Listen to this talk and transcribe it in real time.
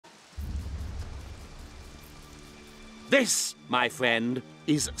This, my friend,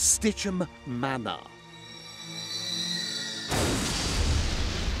 is Stitchem Manor.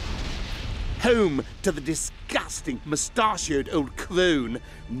 Home to the disgusting, mustachioed old crone,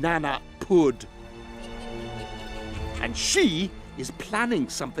 Nana Pud. And she is planning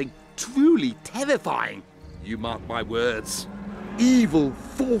something truly terrifying. You mark my words. Evil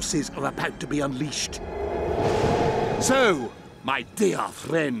forces are about to be unleashed. So, my dear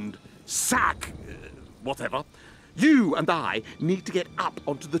friend, whatever, you and I need to get up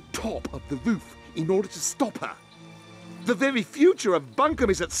onto the top of the roof in order to stop her. The very future of Bunkum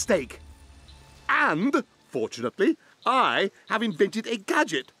is at stake. And, fortunately, I have invented a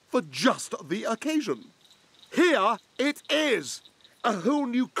gadget for just the occasion. Here it is! A whole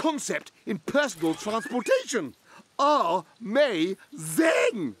new concept in personal transportation. Amazing!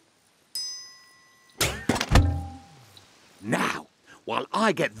 Now, while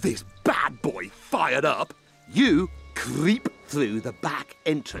I get this bad boy fired up, you creep through the back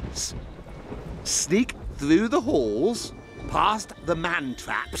entrance. Sneak through the halls, past the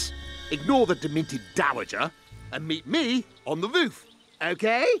man-traps, ignore the demented dowager, and meet me on the roof,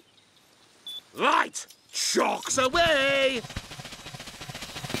 okay? Right, chocks away!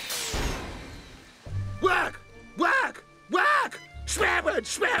 Work! Work! Work! Swear word!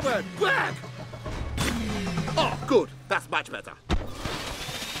 Swear word! Work! Oh, good. That's much better.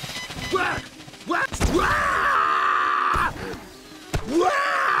 Work! Work! Work!